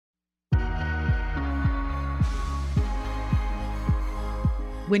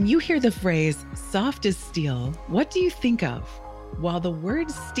When you hear the phrase soft as steel, what do you think of? While the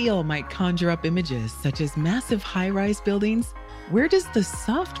word steel might conjure up images such as massive high-rise buildings, where does the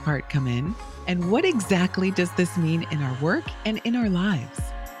soft part come in? And what exactly does this mean in our work and in our lives?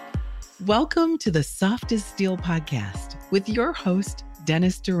 Welcome to the Soft as Steel podcast with your host,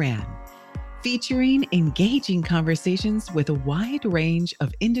 Dennis Doran, featuring engaging conversations with a wide range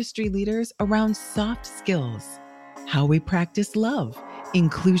of industry leaders around soft skills, how we practice love,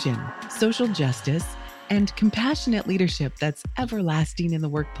 inclusion, social justice, and compassionate leadership that's everlasting in the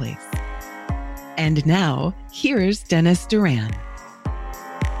workplace. And now, here's Dennis Doran.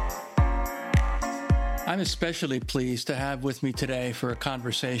 I'm especially pleased to have with me today for a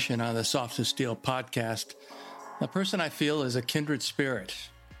conversation on the Soft as Steel podcast a person I feel is a kindred spirit.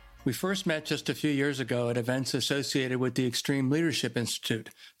 We first met just a few years ago at events associated with the Extreme Leadership Institute,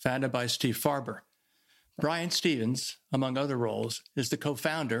 founded by Steve Farber. Bryon Stephens, among other roles, is the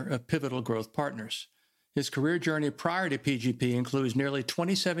co-founder of Pivotal Growth Partners. His career journey prior to PGP includes nearly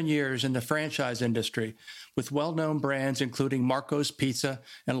 27 years in the franchise industry with well-known brands including Marco's Pizza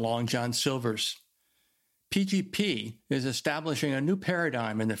and Long John Silver's. PGP is establishing a new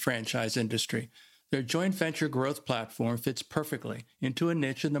paradigm in the franchise industry. Their joint venture growth platform fits perfectly into a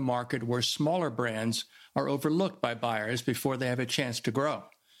niche in the market where smaller brands are overlooked by buyers before they have a chance to grow.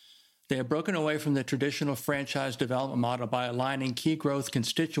 They have broken away from the traditional franchise development model by aligning key growth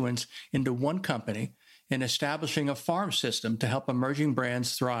constituents into one company and establishing a farm system to help emerging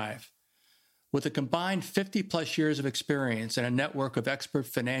brands thrive. With a combined 50-plus years of experience and a network of expert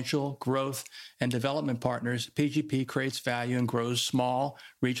financial, growth, and development partners, PGP creates value and grows small,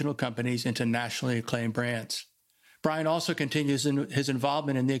 regional companies into nationally acclaimed brands. Bryon also continues his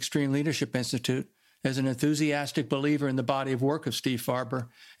involvement in the Extreme Leadership Institute as an enthusiastic believer in the body of work of Steve Farber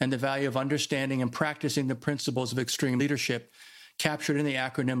and the value of understanding and practicing the principles of extreme leadership captured in the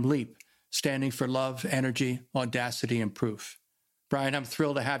acronym LEAP, standing for love, energy, audacity, and proof. Bryon, I'm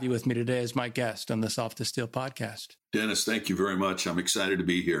thrilled to have you with me today as my guest on the Soft as Steel podcast. Dennis, thank you very much. I'm excited to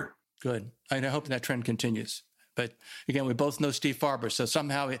be here. Good. I hope that trend continues. But again, we both know Steve Farber, so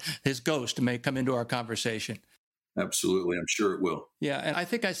somehow his ghost may come into our conversation. Absolutely. I'm sure it will. Yeah. And I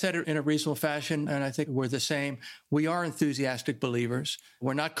think I said it in a reasonable fashion, and I think we're the same. We are enthusiastic believers.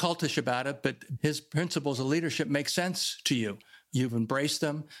 We're not cultish about it, but his principles of leadership make sense to you. You've embraced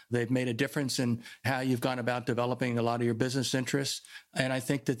them. They've made a difference in how you've gone about developing a lot of your business interests. And I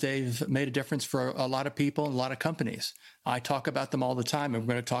think that they've made a difference for a lot of people and a lot of companies. I talk about them all the time, and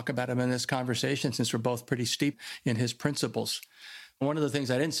we're going to talk about them in this conversation since we're both pretty steep in his principles. One of the things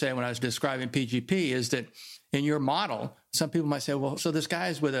I didn't say when I was describing PGP is that in your model, some people might say, well, so this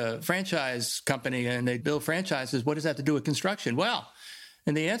guy's with a franchise company and they build franchises. What does that have to do with construction? Well,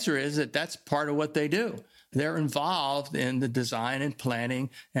 and the answer is that that's part of what they do. They're involved in the design and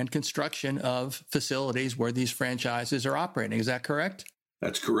planning and construction of facilities where these franchises are operating. Is that correct?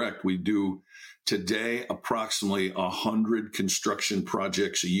 That's correct. We do today approximately 100 construction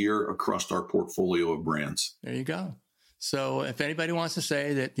projects a year across our portfolio of brands. There you go. So if anybody wants to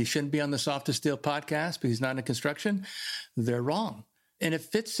say that he shouldn't be on the Soft as Steel podcast because he's not in construction, they're wrong. And it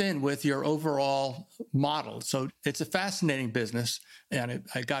fits in with your overall model. So it's a fascinating business. And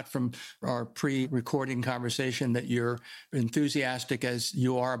I got from our pre-recording conversation that you're enthusiastic as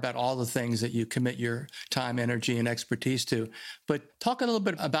you are about all the things that you commit your time, energy, and expertise to. But talk a little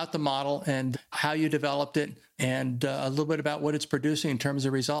bit about the model and how you developed it and a little bit about what it's producing in terms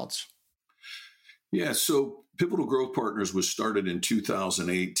of results. Yeah, so Pivotal Growth Partners was started in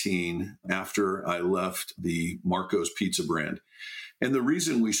 2018 after I left the Marco's Pizza brand. And the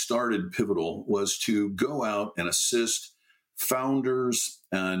reason we started Pivotal was to go out and assist founders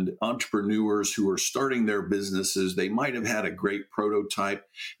and entrepreneurs who are starting their businesses. They might have had a great prototype.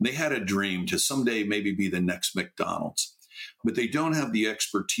 And they had a dream to someday maybe be the next McDonald's, but they don't have the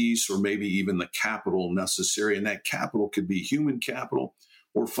expertise or maybe even the capital necessary. And that capital could be human capital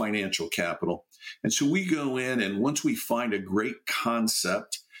or financial capital. And so we go in, and once we find a great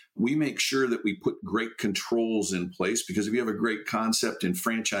concept, we make sure that we put great controls in place, because if you have a great concept in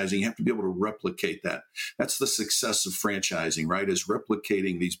franchising, you have to be able to replicate that. That's the success of franchising, right? Is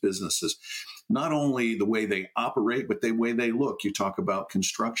replicating these businesses. Not only the way they operate, but the way they look. You talk about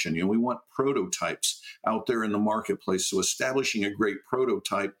construction. We want prototypes out there in the marketplace. So establishing a great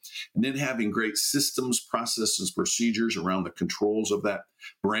prototype and then having great systems, processes, procedures around the controls of that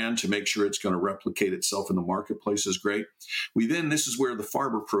brand to make sure it's going to replicate itself in the marketplace is great. This is where the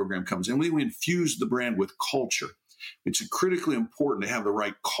Farber program comes in. We infuse the brand with culture. It's critically important to have the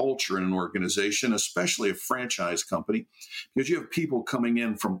right culture in an organization, especially a franchise company, because you have people coming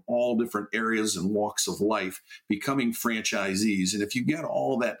in from all different areas and walks of life becoming franchisees. And if you get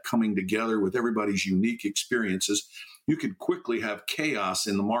all that coming together with everybody's unique experiences, you could quickly have chaos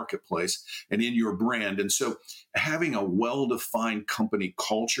in the marketplace and in your brand. And so having a well-defined company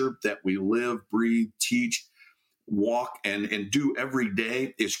culture that we live, breathe, teach, walk, and do every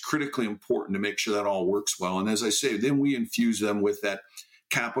day is critically important to make sure that all works well. And as I say, then we infuse them with that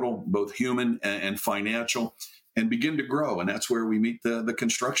capital, both human and financial, and begin to grow. And that's where we meet the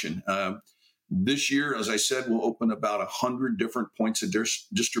construction. This year, as I said, we'll open about 100 different points of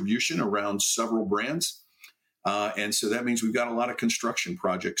distribution around several brands. And so that means we've got a lot of construction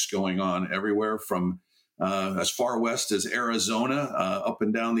projects going on everywhere from as far west as Arizona, up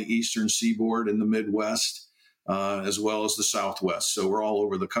and down the eastern seaboard in the Midwest, as well as the Southwest. So we're all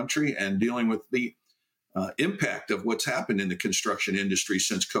over the country and dealing with the impact of what's happened in the construction industry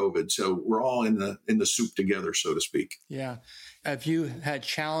since COVID. So we're all in the soup together, so to speak. Yeah. Have you had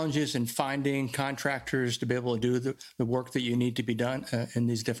challenges in finding contractors to be able to do the work that you need to be done in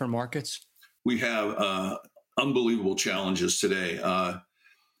these different markets? We have unbelievable challenges today.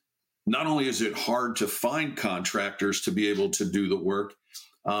 Not only is it hard to find contractors to be able to do the work,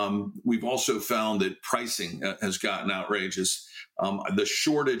 we've also found that pricing has gotten outrageous. The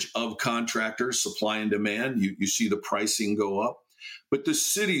shortage of contractors, supply and demand, you see the pricing go up. But the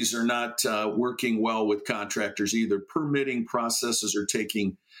cities are not working well with contractors either. Permitting processes are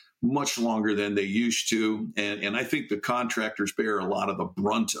taking much longer than they used to. And I think the contractors bear a lot of the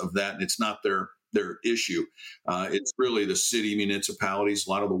brunt of that, and it's not their issue. It's really the city municipalities. A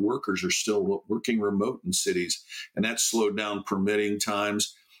lot of the workers are still working remote in cities, and that's slowed down permitting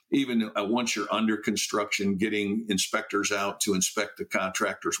times. Even once you're under construction, getting inspectors out to inspect the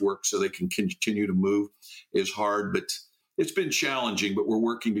contractor's work so they can continue to move is hard, but it's been challenging, but we're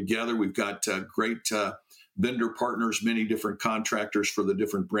working together. We've got great vendor partners, many different contractors for the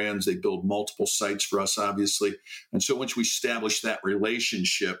different brands. They build multiple sites for us, obviously. And so once we establish that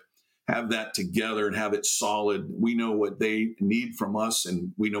relationship, have that together and have it solid, we know what they need from us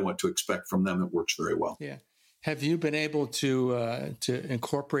and we know what to expect from them. It works very well. Yeah. Have you been able to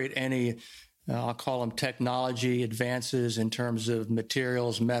incorporate any, I'll call them technology advances in terms of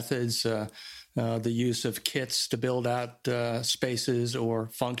materials, methods, the use of kits to build out spaces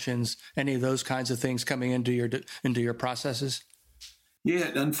or functions, any of those kinds of things coming into your processes?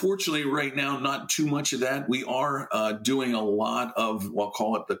 Yeah, unfortunately, right now, not too much of that. We are doing a lot of, I'll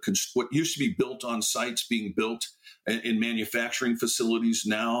call it what used to be built on sites being built in manufacturing facilities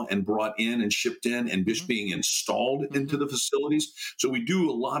now and brought in and shipped in and just being installed into the facilities. So we do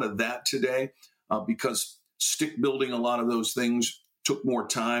a lot of that today because stick building a lot of those things took more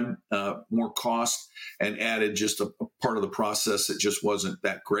time, more cost, and added just a part of the process that just wasn't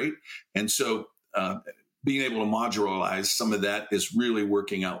that great. And so being able to modularize some of that is really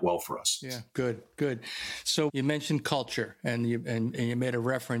working out well for us. Yeah, good. So you mentioned culture, and you made a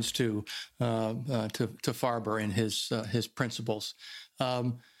reference to Farber and his principles.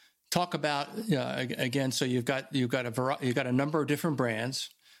 Talk about again. So you've got a number of different brands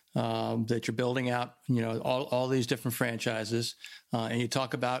that you're building out. All these different franchises, and you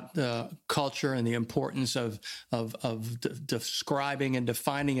talk about culture and the importance of describing and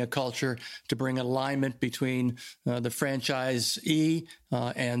defining a culture to bring alignment between the franchisee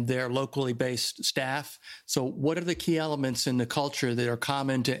and their locally based staff. So, what are the key elements in the culture that are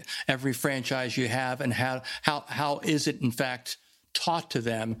common to every franchise you have, and how is it in fact taught to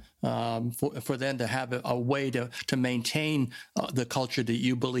them for them to have a way to maintain the culture that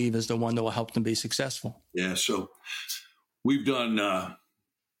you believe is the one that will help them be successful? Yeah, so we've done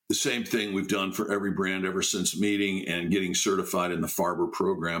the same thing we've done for every brand ever since meeting and getting certified in the Farber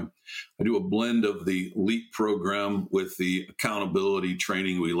program. I do a blend of the LEAP program with the accountability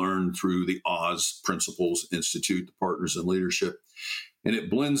training we learned through the Oz Principles Institute, the Partners in Leadership. And it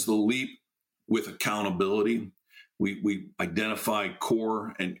blends the LEAP with accountability. We identify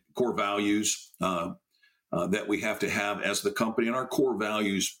core values that we have to have as the company. And our core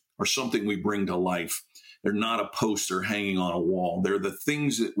values are something we bring to life. They're not a poster hanging on a wall. They're the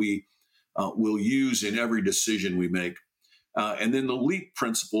things that we will use in every decision we make. And then the LEAP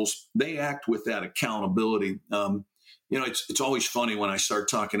principles, they act with that accountability. It's always funny when I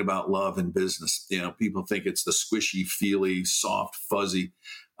start talking about love in business. People think it's the squishy, feely, soft, fuzzy.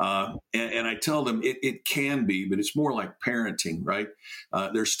 And I tell them it can be, but it's more like parenting, right?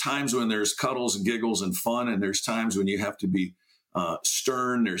 There's times when there's cuddles and giggles and fun, and there's times when you have to be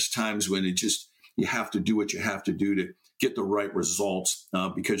stern. There's times when you have to do what you have to do to get the right results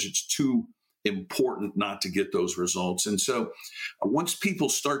because it's two important not to get those results. And so once people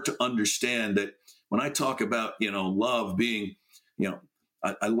start to understand that, when I talk about, love being,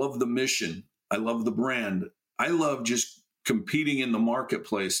 I love the mission. I love the brand. I love just competing in the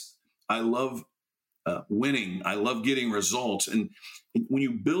marketplace. I love winning. I love getting results. And when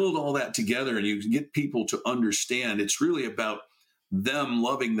you build all that together and you get people to understand, it's really about them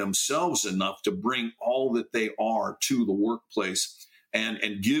loving themselves enough to bring all that they are to the workplace,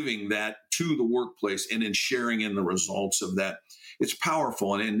 and giving that to the workplace, and then sharing in the results of that. It's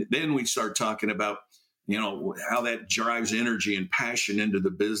powerful. And then we start talking about, how that drives energy and passion into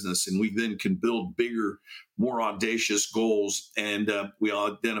the business. And we then can build bigger, more audacious goals. And we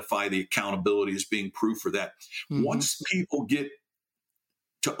identify the accountability as being proof for that. Mm-hmm. Once people get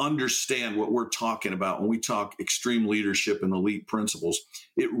to understand what we're talking about when we talk extreme leadership and elite principles,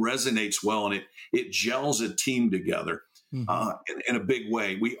 it resonates well, and it gels a team together in a big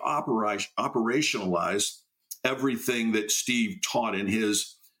way. We operationalize everything that Steve taught in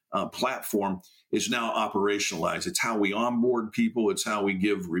his platform is now operationalized. It's how we onboard people. It's how we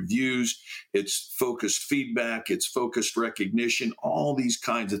give reviews. It's focused feedback. It's focused recognition. All these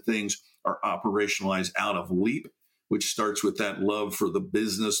kinds of things are operationalized out of LEAP, which starts with that love for the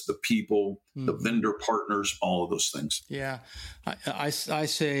business, the people, the vendor partners, all of those things. Yeah. I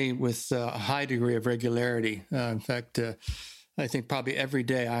say with a high degree of regularity. In fact, I think probably every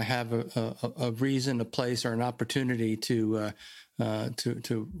day I have a reason, a place, or an opportunity to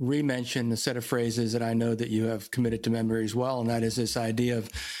re-mention a set of phrases that I know that you have committed to memory as well, and that is this idea of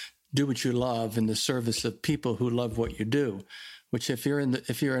do what you love in the service of people who love what you do. Which, if you're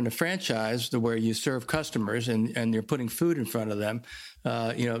in a franchise where you serve customers and you're putting food in front of them,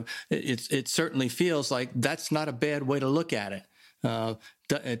 it certainly feels like that's not a bad way to look at it.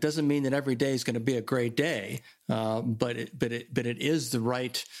 It doesn't mean that every day is going to be a great day, but it is the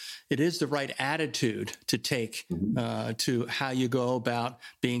right attitude to take to how you go about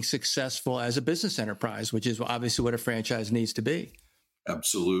being successful as a business enterprise, which is obviously what a franchise needs to be.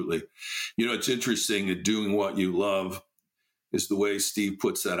 Absolutely. It's interesting that doing what you love is the way Steve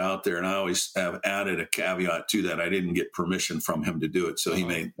puts that out there. And I always have added a caveat to that. I didn't get permission from him to do it, so he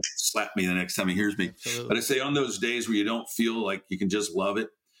may slap me the next time he hears me. Absolutely. But I say, on those days where you don't feel like you can just love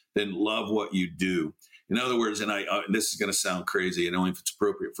it, then love what you do. In other words, and this is going to sound crazy, I don't know if it's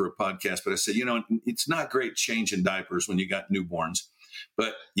appropriate for a podcast, but I say, it's not great changing diapers when you got newborns,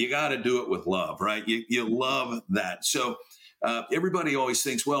 but you got to do it with love, right? You love that. So everybody always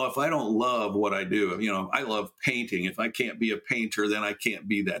thinks, well, if I don't love what I do, I love painting. If I can't be a painter, then I can't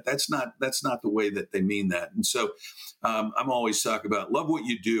be that. That's not the way that they mean that. And so I'm always talking about love what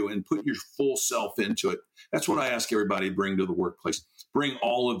you do and put your full self into it. That's what I ask everybody to bring to the workplace. Bring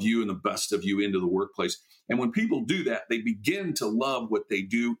all of you and the best of you into the workplace. And when people do that, they begin to love what they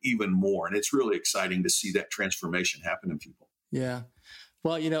do even more. And it's really exciting to see that transformation happen in people. Yeah.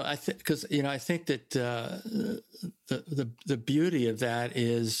 Well, I think that the beauty of that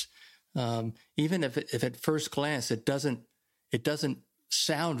is even if at first glance it doesn't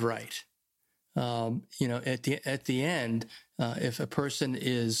sound right, at the end, if a person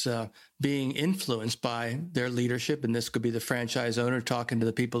is being influenced by their leadership, and this could be the franchise owner talking to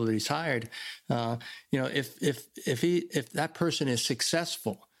the people that he's hired, if that person is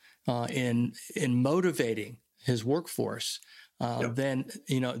successful in motivating his workforce. Then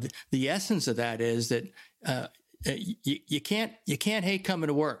the essence of that is that you can't hate coming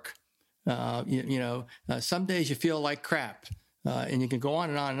to work. Some days you feel like crap, and you can go on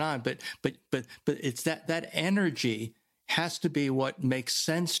and on and on. But it's that energy has to be what makes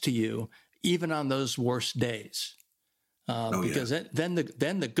sense to you, even on those worst days, because then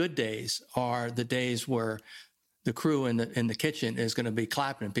the good days are the days where the crew in the kitchen is going to be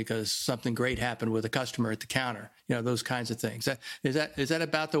clapping because something great happened with a customer at the counter. Those kinds of things. Is that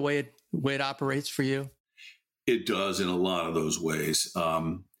about the way it operates for you? It does in a lot of those ways.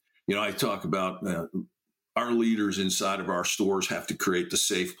 I talk about our leaders inside of our stores have to create the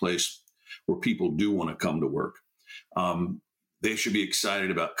safe place where people do want to come to work. They should be excited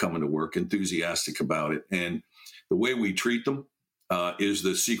about coming to work, enthusiastic about it. And the way we treat them is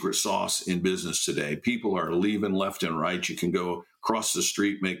the secret sauce in business today. People are leaving left and right. You can go across the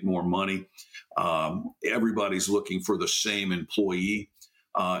street, make more money. Everybody's looking for the same employee.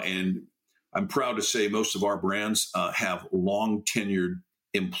 And I'm proud to say most of our brands have long tenured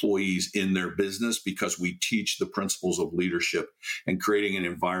employees in their business because we teach the principles of leadership and creating an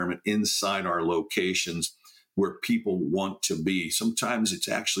environment inside our locations where people want to be. Sometimes it's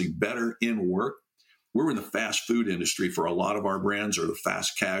actually better in work We're in the fast food industry for a lot of our brands, or the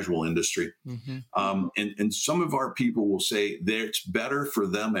fast casual industry. And some of our people will say that it's better for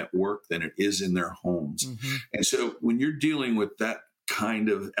them at work than it is in their homes. And so when you're dealing with that kind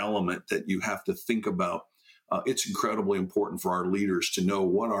of element that you have to think about, it's incredibly important for our leaders to know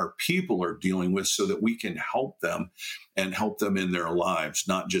what our people are dealing with so that we can help them and help them in their lives,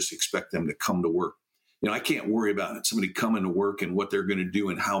 not just expect them to come to work. I can't worry about somebody coming to work and what they're going to do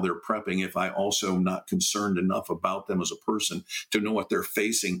and how they're prepping if I also am not concerned enough about them as a person to know what they're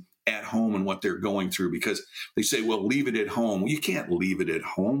facing at home and what they're going through. Because they say, well, leave it at home. Well, you can't leave it at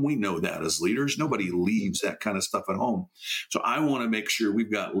home. We know that as leaders. Nobody leaves that kind of stuff at home. So I want to make sure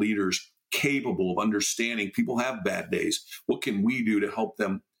we've got leaders capable of understanding people have bad days. What can we do to help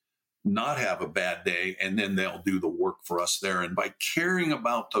them not have a bad day? And then they'll do the work for us there. And by caring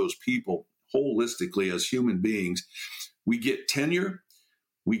about those people holistically as human beings, we get tenure,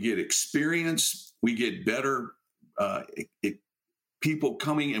 we get experience, we get better people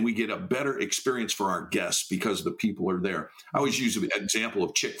coming, and we get a better experience for our guests because the people are there. I always use an example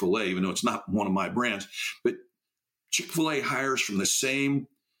of Chick-fil-A, even though it's not one of my brands, but Chick-fil-A hires from the same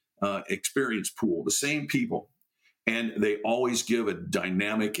experience pool, the same people. And they always give a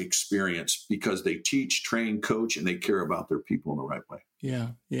dynamic experience because they teach, train, coach, and they care about their people in the right way.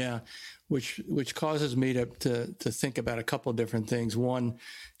 Yeah. Which causes me to think about a couple of different things. One,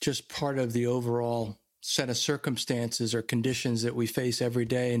 just part of the overall set of circumstances or conditions that we face every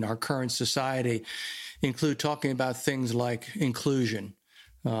day in our current society include talking about things like inclusion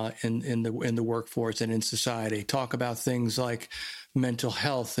in the workforce and in society. Talk about things like mental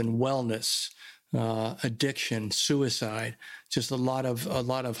health and wellness, addiction, suicide, just a lot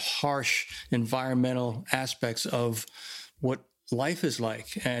of harsh environmental aspects of what life is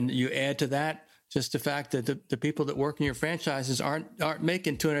like. And you add to that just the fact that the people that work in your franchises aren't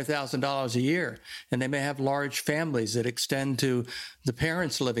making $200,000 a year, and they may have large families that extend to the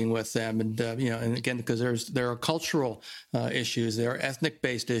parents living with them, and and again, because there are cultural issues, there are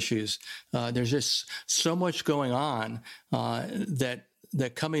ethnic-based issues. There's just so much going on that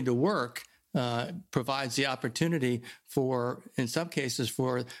coming to work provides the opportunity for, in some cases,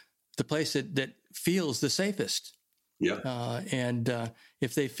 for the place that feels the safest. And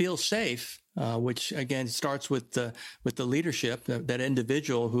if they feel safe, which again starts with the leadership, that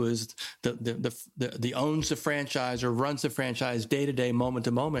individual who is the owns the franchise or runs the franchise day to day, moment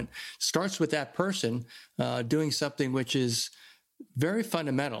to moment, starts with that person doing something which is very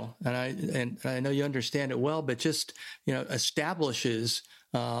fundamental, and I know you understand it well, but just establishes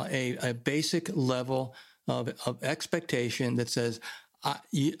a basic level of expectation that says,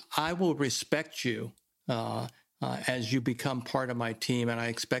 I will respect you as you become part of my team, and I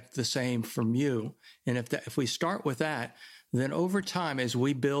expect the same from you. And if we start with that, then over time, as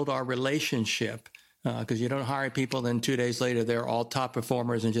we build our relationship, because you don't hire people, then 2 days later they're all top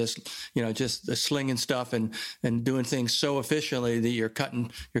performers and just slinging stuff and doing things so efficiently that you're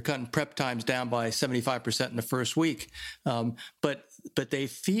cutting prep times down by 75% in the first week. But they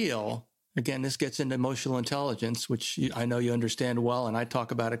feel, again, this gets into emotional intelligence, which I know you understand well, and I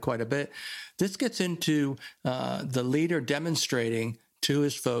talk about it quite a bit. This gets into the leader demonstrating to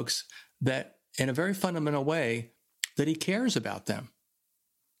his folks that, in a very fundamental way, that he cares about them.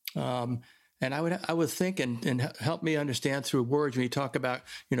 And I would think, and help me understand through words, when you talk about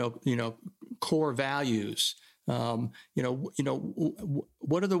core values. What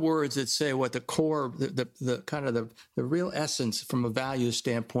are the words that say what the core, the kind of the real essence from a value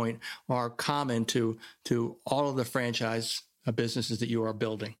standpoint are common to all of the franchise businesses that you are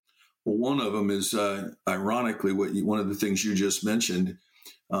building? Well, one of them is, ironically, one of the things you just mentioned.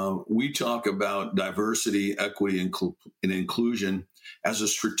 We talk about diversity, equity, and inclusion as a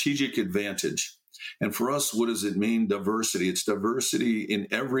strategic advantage. And for us, what does it mean, diversity? It's diversity in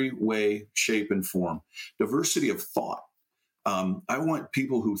every way, shape, and form. Diversity of thought. I want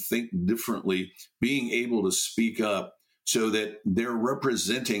people who think differently being able to speak up so that they're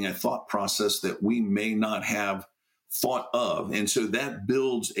representing a thought process that we may not have thought of. And so that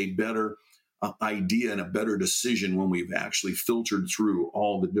builds a better idea and a better decision when we've actually filtered through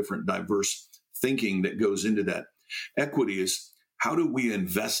all the different diverse thinking that goes into that. Equity is, how do we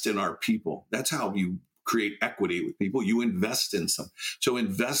invest in our people? That's how you create equity with people. You invest in some. So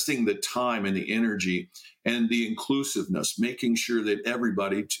investing the time and the energy and the inclusiveness, making sure that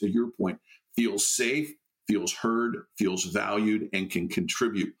everybody, to your point, feels safe, feels heard, feels valued, and can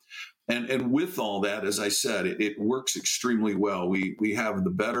contribute. And with all that, as I said, it works extremely well. We have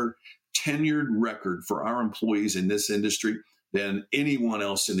the better tenured record for our employees in this industry than anyone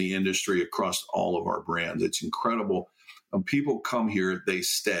else in the industry across all of our brands. It's incredible. When people come here, they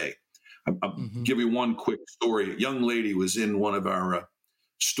stay. I'll give you one quick story. A young lady was in one of our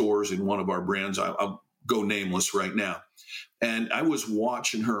stores in one of our brands. I'll go nameless right now. And I was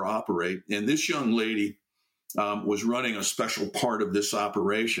watching her operate. And this young lady was running a special part of this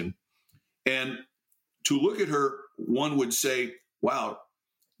operation. And to look at her, one would say, wow,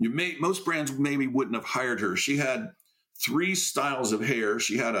 most brands maybe wouldn't have hired her. She had 3 styles of hair.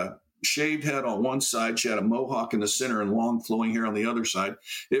 She had a shaved head on one side. She had a mohawk in the center and long flowing hair on the other side.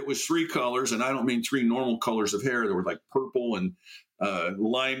 It was 3 colors, and I don't mean 3 normal colors of hair. There were like purple and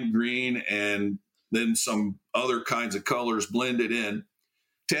lime green, and then some other kinds of colors blended in.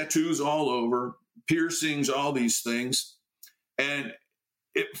 Tattoos all over, piercings, all these things. And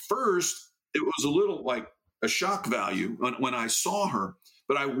at first, it was a little like a shock value when I saw her,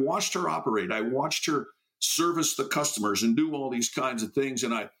 but I watched her operate. I watched her service the customers and do all these kinds of things.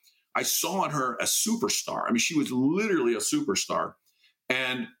 And I saw in her a superstar. I mean, she was literally a superstar.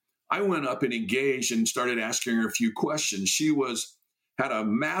 And I went up and engaged and started asking her a few questions. She had a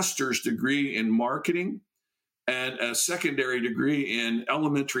master's degree in marketing and a secondary degree in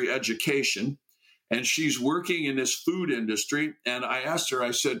elementary education. And she's working in this food industry. And I asked her,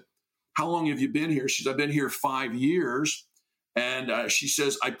 I said, how long have you been here? She said, I've been here 5 years. And she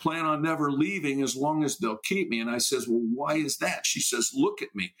says, I plan on never leaving as long as they'll keep me. And I says, well, why is that? She says, look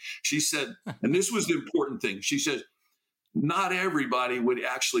at me. She said, and this was the important thing. She said, not everybody would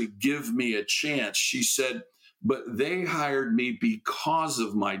actually give me a chance. She said, but they hired me because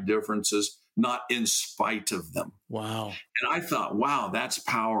of my differences, not in spite of them. Wow. And I thought, wow, that's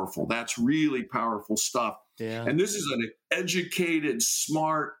powerful. That's really powerful stuff. Yeah. And this is an educated,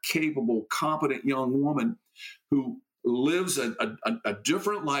 smart, capable, competent young woman who lives a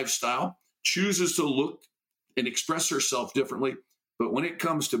different lifestyle, chooses to look and express herself differently. But when it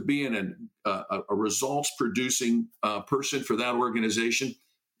comes to being a results-producing person for that organization,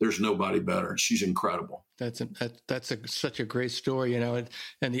 there's nobody better. She's incredible. That's such a great story, and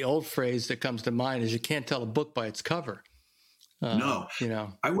the old phrase that comes to mind is you can't tell a book by its cover. No.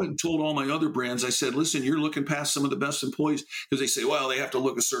 I went and told all my other brands, I said, listen, you're looking past some of the best employees, because they say, well, they have to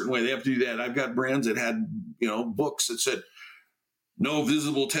look a certain way. They have to do that. I've got brands that had, books that said, no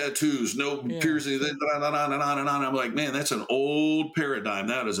visible tattoos, no piercing, and on and on and on. I'm like, man, that's an old paradigm.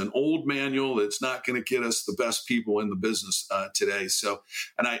 That is an old manual that's not going to get us the best people in the business today. So,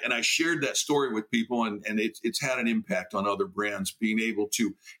 and I shared that story with people, and it's had an impact on other brands being able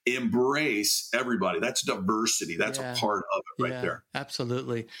to embrace everybody. That's diversity. That's a part of it right there.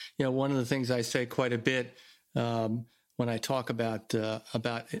 Absolutely. One of the things I say quite a bit when I talk about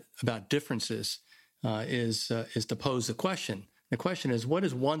differences is to pose the question. The question is, what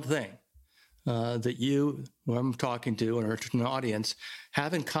is one thing that you, who I'm talking to, or an audience,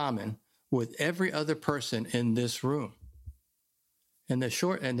 have in common with every other person in this room? And the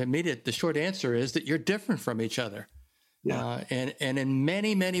short answer is that you're different from each other. Yeah. And in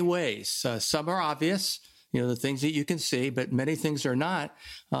many, many ways. Some are obvious, the things that you can see, but many things are not.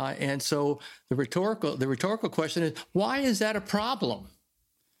 And so the rhetorical question is, why is that a problem?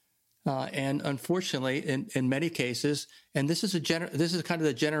 And unfortunately, in many cases, and this is kind of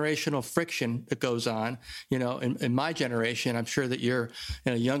the generational friction that goes on. In my generation, I'm sure that you're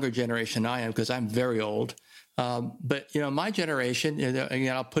in a younger generation than I am, because I'm very old. But my generation,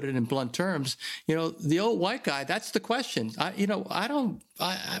 again, I'll put it in blunt terms. The old white guy. That's the question. What do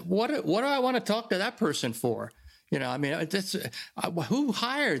I want to talk to that person for? Who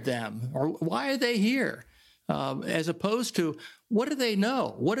hired them, or why are they here? As opposed to, what do they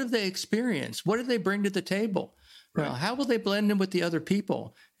know? What have they experienced? What do they bring to the table? Right. How will they blend in with the other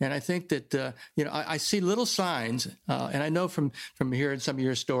people? And I think that, I see little signs, and I know from hearing some of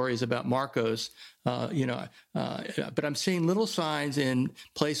your stories about Marco's, but I'm seeing little signs in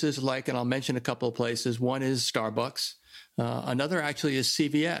places like, and I'll mention a couple of places. One is Starbucks. Another actually is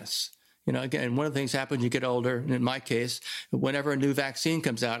CVS. Again, one of the things happens when you get older, and in my case, whenever a new vaccine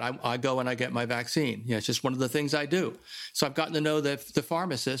comes out, I go and I get my vaccine. It's just one of the things I do. So I've gotten to know the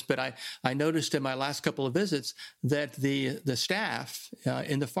pharmacist, but I noticed in my last couple of visits that the staff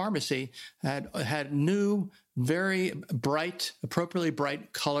in the pharmacy had new, very bright, appropriately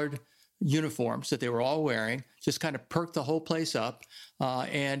bright colored uniforms that they were all wearing, just kind of perked the whole place up.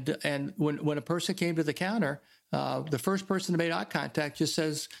 And when a person came to the counter, the first person that made eye contact just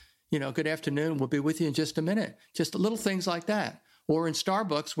says, good afternoon, we'll be with you in just a minute. Just little things like that. Or in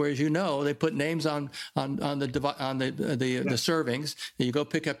Starbucks, where, as you know, they put names on the servings, and you go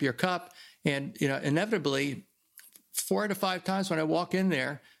pick up your cup, and inevitably 4 out of 5 times when I walk in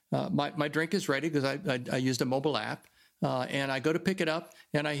there, my drink is ready, because I used a mobile app, and I go to pick it up,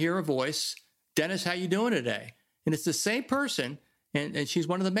 and I hear a voice, Dennis, how you doing today? And it's the same person And she's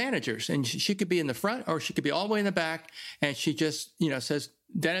one of the managers, and she could be in the front or she could be all the way in the back. And she just, says,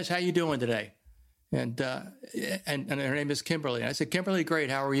 Dennis, how you doing today? And her name is Kimberly. And I said, Kimberly, great.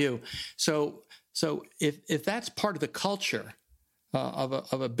 How are you? So if that's part of the culture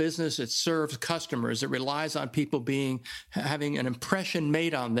of a business that serves customers, that relies on people having an impression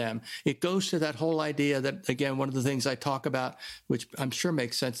made on them, it goes to that whole idea that, again, one of the things I talk about, which I'm sure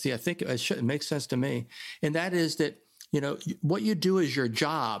makes sense to you, I think it makes sense to me, and that is that, what you do is your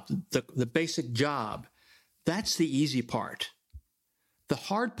job, the basic job. That's the easy part. The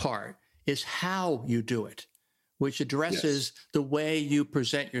hard part is how you do it, which addresses the way you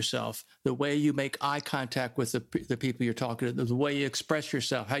present yourself, the way you make eye contact with the people you're talking to, the way you express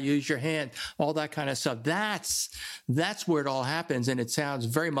yourself, how you use your hand, all that kind of stuff. That's where it all happens. And it sounds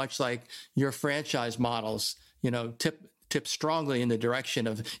very much like your franchise models, tip strongly in the direction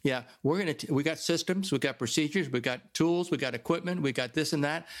of, we got systems, we got procedures, we got tools, we got equipment, we got this and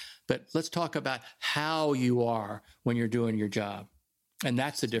that. But let's talk about how you are when you're doing your job. And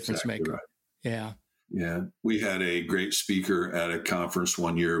that's the difference maker. Right. Yeah. Yeah. We had a great speaker at a conference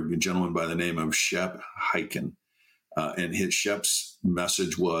one year, a gentleman by the name of Shep Hyken. And Shep's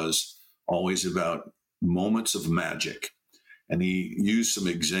message was always about moments of magic. And he used some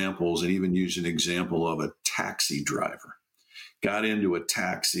examples, and even used an example of a taxi driver. Got into a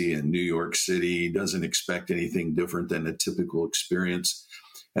taxi in New York City, doesn't expect anything different than a typical experience.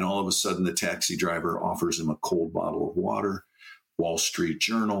 And all of a sudden, the taxi driver offers him a cold bottle of water, Wall Street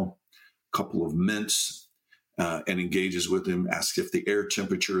Journal, a couple of mints, and engages with him, asks if the air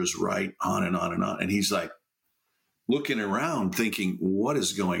temperature is right, on and on and on. And he's like looking around thinking, what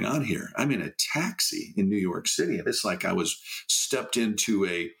is going on here? I'm in a taxi in New York City. And it's like I was stepped into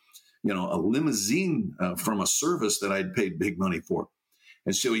a limousine from a service that I'd paid big money for.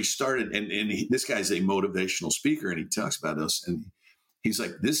 And so he started, this guy's a motivational speaker, and he talks about this. And he's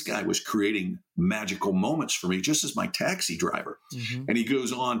like, this guy was creating magical moments for me, just as my taxi driver. Mm-hmm. And he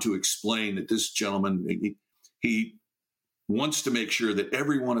goes on to explain that this gentleman, he wants to make sure that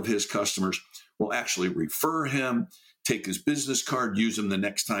every one of his customers will actually refer him, take his business card, use them the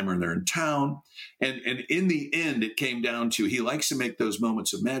next time when they're in town. And in the end, it came down to, he likes to make those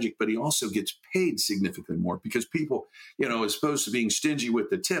moments of magic, but he also gets paid significantly more because people, as opposed to being stingy with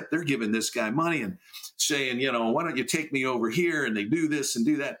the tip, they're giving this guy money and saying, why don't you take me over here? And they do this and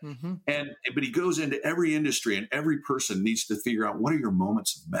do that. Mm-hmm. But he goes into every industry, and every person needs to figure out, what are your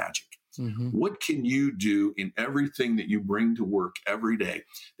moments of magic? Mm-hmm. What can you do in everything that you bring to work every day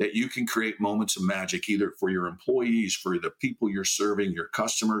that you can create moments of magic, either for your employees, for the people you're serving, your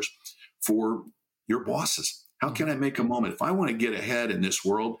customers, for your bosses? How can I make a moment? If I want to get ahead in this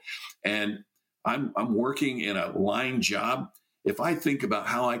world and I'm working in a line job, if I think about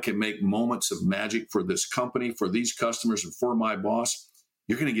how I can make moments of magic for this company, for these customers, and for my boss,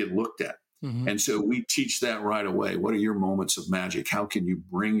 you're going to get looked at. Mm-hmm. And so we teach that right away. What are your moments of magic? How can you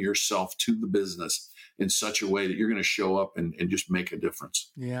bring yourself to the business in such a way that you're going to show up and just make a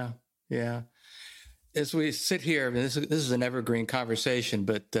difference? Yeah. Yeah. As we sit here, I mean, this is an evergreen conversation,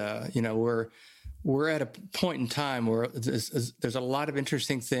 but, we're at a point in time where there's a lot of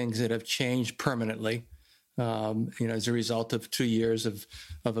interesting things that have changed permanently, as a result of 2 years of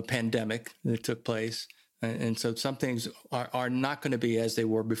a pandemic that took place. And so some things are not going to be as they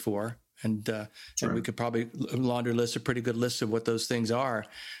were before. And we could probably laundry list a pretty good list of what those things are.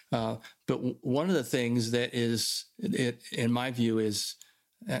 But one of the things that is, in my view, is,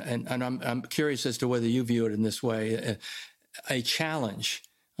 and I'm curious as to whether you view it in this way, a challenge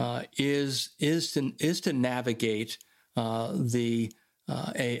is to navigate a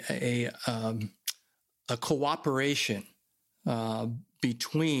cooperation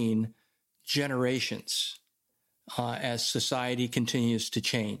between generations as society continues to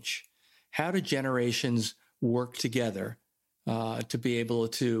change. How do generations work together to be able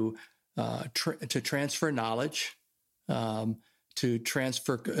to transfer knowledge, to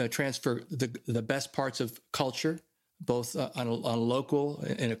transfer the best parts of culture, both on a local,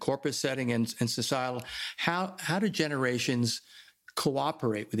 in a corporate setting, and societal? How do generations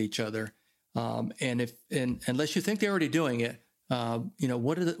cooperate with each other? Unless you think they're already doing it,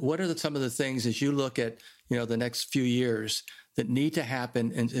 what are some of the things as you look at the next few years that need to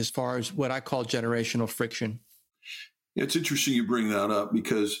happen as far as what I call generational friction? It's interesting you bring that up,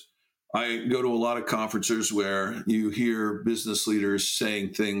 because I go to a lot of conferences where you hear business leaders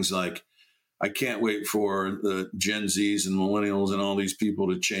saying things like, I can't wait for the Gen Zs and millennials and all these people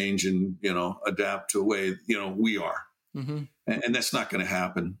to change and, adapt to the way, we are. Mm-hmm. And that's not going to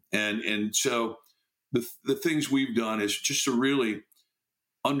happen. And so the things we've done is just to really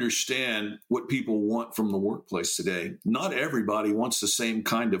understand what people want from the workplace today. Not everybody wants the same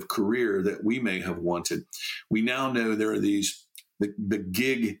kind of career that we may have wanted. We now know there are the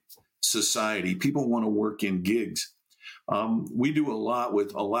gig society. People want to work in gigs. We do a lot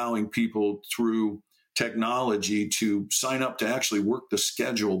with allowing people through technology to sign up to actually work the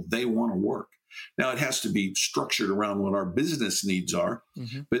schedule they want to work. Now, it has to be structured around what our business needs are,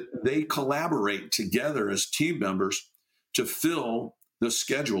 but they collaborate together as team members to fill the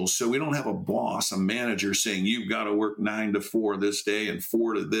schedule. So we don't have a boss, a manager saying, you've got to work 9 to 4 this day and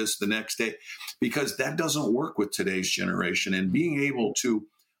 4 to this the next day, because that doesn't work with today's generation. And being able to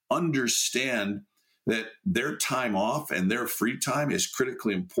understand that their time off and their free time is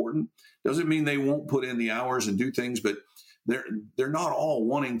critically important doesn't mean they won't put in the hours and do things, but they're not all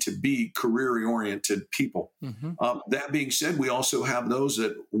wanting to be career-oriented people. That being said, we also have those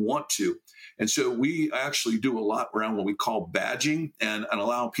that want to. And so we actually do a lot around what we call badging and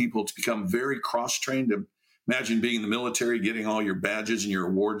allow people to become very cross-trained. Imagine being in the military, getting all your badges and your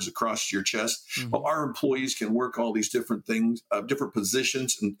awards across your chest. Well, our employees can work all these different things, different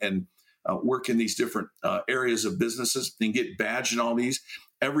positions, and work in these different areas of businesses and get badged in all these.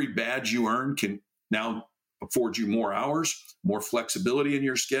 Every badge you earn can now afford you more hours, more flexibility in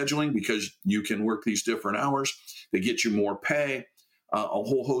your scheduling because you can work these different hours. They get you more pay, a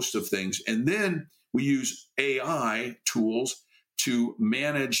whole host of things. And then we use AI tools to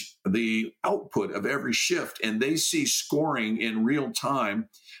manage the output of every shift. And they see scoring in real time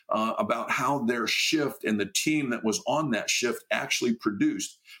about how their shift and the team that was on that shift actually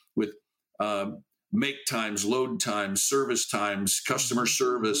produced with make times, load times, service times, customer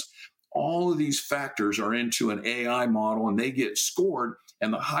service. All of these factors are into an AI model and they get scored.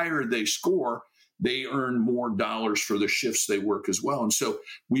 And the higher they score, they earn more dollars for the shifts they work as well. And so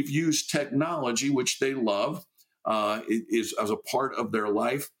we've used technology, which they love, is as a part of their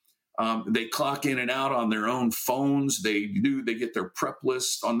life. They clock in and out on their own phones. They get their prep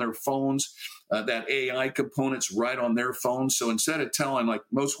list on their phones. That AI component's right on their phones. So instead of telling, like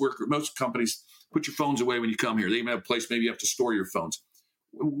most companies, put your phones away when you come here. They even have a place maybe you have to store your phones.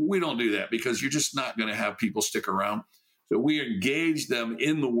 We don't do that because you're just not going to have people stick around. So we engage them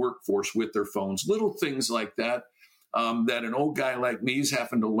in the workforce with their phones, little things like that, that an old guy like me is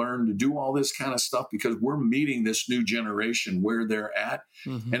having to learn to do all this kind of stuff because we're meeting this new generation where they're at.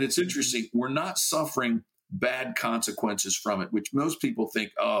 And it's interesting. We're not suffering bad consequences from it, which most people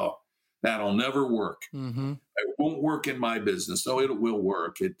think, oh, that'll never work. It won't work in my business. No, it will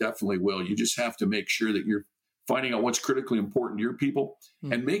work. It definitely will. You just have to make sure that you're finding out what's critically important to your people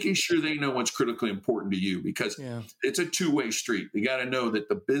and making sure they know what's critically important to you, because it's a two-way street. You got to know that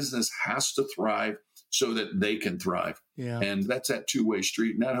the business has to thrive so that they can thrive. And that's that two-way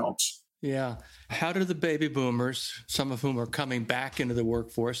street, and that helps. How do the baby boomers, some of whom are coming back into the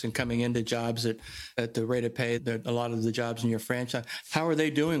workforce and coming into jobs at the rate of pay that a lot of the jobs in your franchise, how are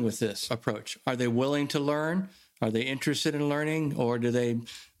they doing with this approach? Are they willing to learn? Are they interested in learning, or do they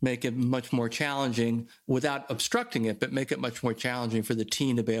make it much more challenging without obstructing it, but make it much more challenging for the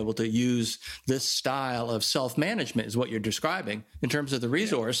team to be able to use this style of self-management is what you're describing in terms of the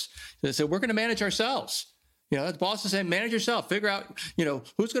resource. They say, we're going to manage ourselves. The boss is saying, manage yourself, figure out,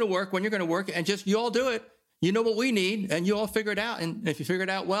 who's going to work, when you're going to work, and just you all do it. You know what we need, and you all figure it out. And if you figure it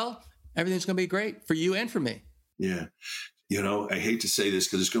out well, everything's going to be great for you and for me. I hate to say this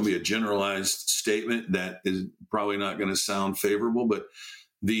because it's going to be a generalized statement that is probably not going to sound favorable, but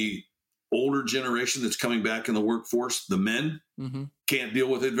the older generation that's coming back in the workforce, the men can't deal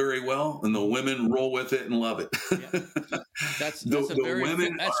with it very well, and the women roll with it and love it. The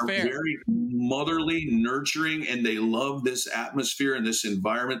women are very motherly, nurturing, and they love this atmosphere and this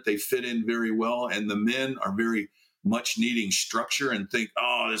environment. They fit in very well, and the men are very much needing structure and think,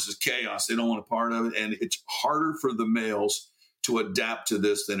 oh, this is chaos. They don't want a part of it. And it's harder for the males to adapt to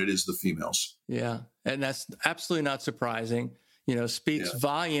this than it is the females. And that's absolutely not surprising. Speaks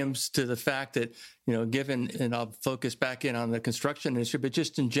volumes to the fact that, given, and I'll focus back in on the construction industry, but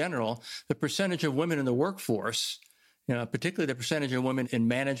just in general, the percentage of women in the workforce, particularly the percentage of women in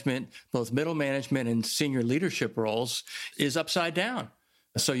management, both middle management and senior leadership roles, is upside down.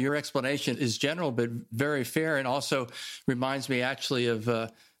 So your explanation is general, but very fair, and also reminds me actually of,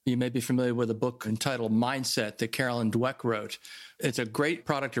 you may be familiar with a book entitled Mindset that Carolyn Dweck wrote. It's a great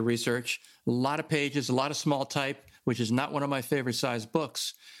product of research, a lot of pages, a lot of small type, which is not one of my favorite sized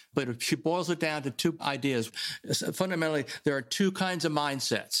books, but she boils it down to two ideas. Fundamentally, there are two kinds of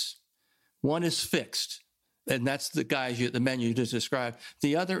mindsets. One is fixed, and that's the men you just described.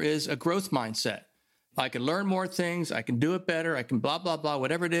 The other is a growth mindset. I can learn more things. I can do it better. I can blah, blah, blah,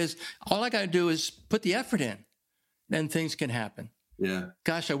 whatever it is. All I got to do is put the effort in, and things can happen. Yeah.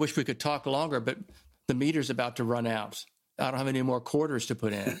 Gosh, I wish we could talk longer, but the meter's about to run out. I don't have any more quarters to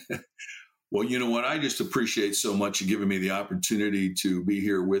put in. Well, you know what? I just appreciate so much you giving me the opportunity to be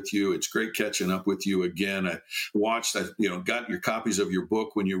here with you. It's great catching up with you again. I got your copies of your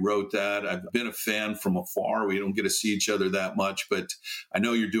book when you wrote that. I've been a fan from afar. We don't get to see each other that much, but I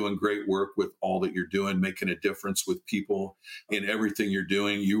know you're doing great work with all that you're doing, making a difference with people in everything you're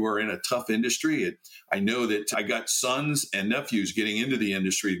doing. You are in a tough industry. I know that I got sons and nephews getting into the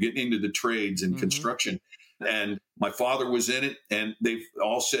industry, getting into the trades and construction. And my father was in it, and they've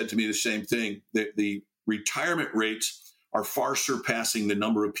all said to me the same thing, that the retirement rates are far surpassing the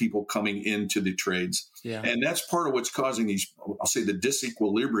number of people coming into the trades. Yeah. And that's part of what's causing these, I'll say, the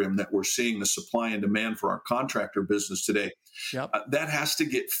disequilibrium that we're seeing, the supply and demand for our contractor business today. Yep. That has to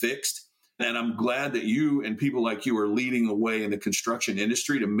get fixed. And I'm glad that you and people like you are leading the way in the construction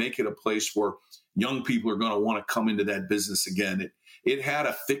industry to make it a place where young people are going to want to come into that business again. It had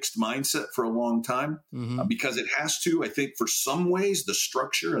a fixed mindset for a long time because it has to, I think, for some ways, the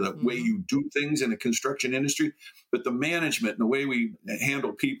structure, the way you do things in the construction industry, but the management and the way we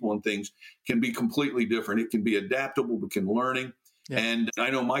handle people and things can be completely different. It can be adaptable, we can learning. Yeah. And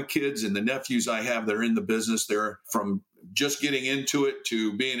I know my kids and the nephews I have that are in the business, they're from just getting into it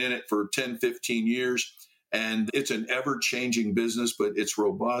to being in it for 10, 15 years. And it's an ever-changing business, but it's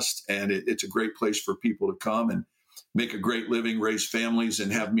robust, and it's a great place for people to come and make a great living, raise families,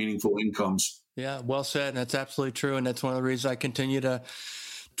 and have meaningful incomes. Yeah, well said. And that's absolutely true. And that's one of the reasons I continue to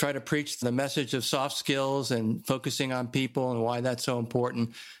try to preach the message of soft skills and focusing on people and why that's so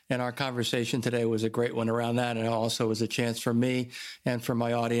important. And our conversation today was a great one around that. And it also was a chance for me and for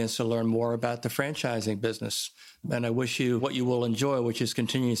my audience to learn more about the franchising business. And I wish you what you will enjoy, which is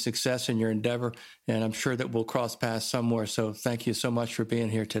continuing success in your endeavor. And I'm sure that we'll cross paths somewhere. So thank you so much for being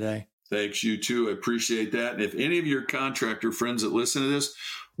here today. Thanks, you too. I appreciate that. And if any of your contractor friends that listen to this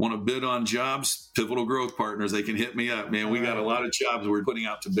want to bid on jobs, Pivotal Growth Partners, they can hit me up, man. We got a lot of jobs we're putting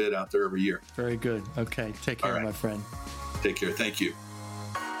out to bid out there every year. Very good. Okay. Take care, my friend. Take care. Thank you.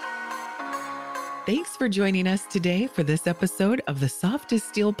 Thanks for joining us today for this episode of the Soft as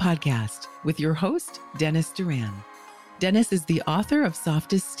Steel podcast with your host, Dennis Doran. Dennis is the author of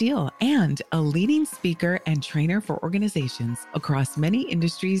Soft as Steel and a leading speaker and trainer for organizations across many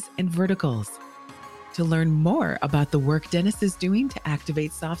industries and verticals. To learn more about the work Dennis is doing to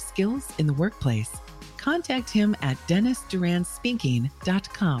activate soft skills in the workplace, contact him at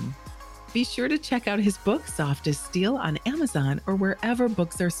dennisduranspeaking.com. Be sure to check out his book, Soft as Steel, on Amazon or wherever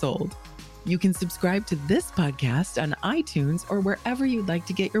books are sold. You can subscribe to this podcast on iTunes or wherever you'd like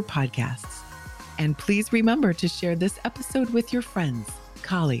to get your podcasts. And please remember to share this episode with your friends,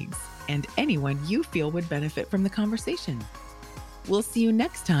 colleagues, and anyone you feel would benefit from the conversation. We'll see you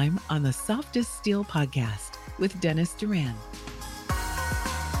next time on the Soft as Steel podcast with Dennis Doran.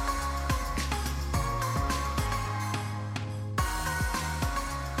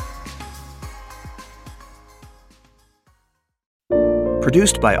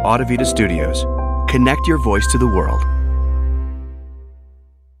 Produced by Audavita Studios. Connect your voice to the world.